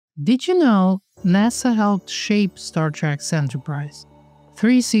Did you know NASA helped shape Star Trek's Enterprise?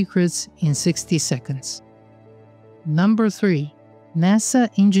 3 secrets in 60 seconds. Number 3. NASA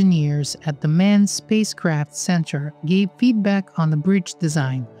engineers at the Manned Spacecraft Center gave feedback on the bridge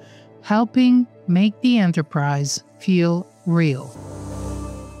design, helping make the Enterprise feel real.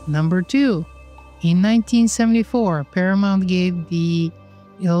 Number 2. In 1974, Paramount gave the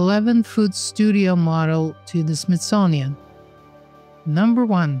 11-foot studio model to the Smithsonian. Number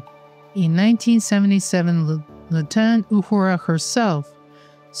 1. In 1977, Lieutenant Uhura herself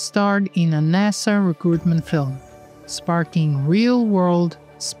starred in a NASA recruitment film, sparking real-world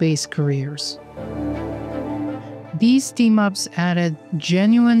space careers. These team-ups added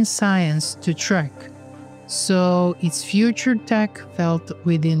genuine science to Trek, so its future tech felt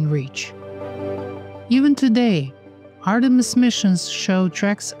within reach. Even today, Artemis missions show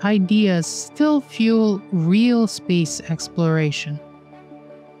Trek's ideas still fuel real space exploration.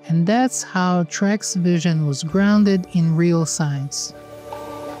 And that's how Trek's vision was grounded in real science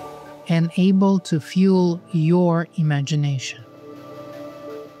and able to fuel your imagination.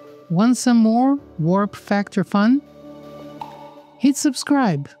 Want some more Warp Factor fun? Hit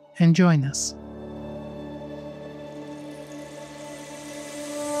subscribe and join us.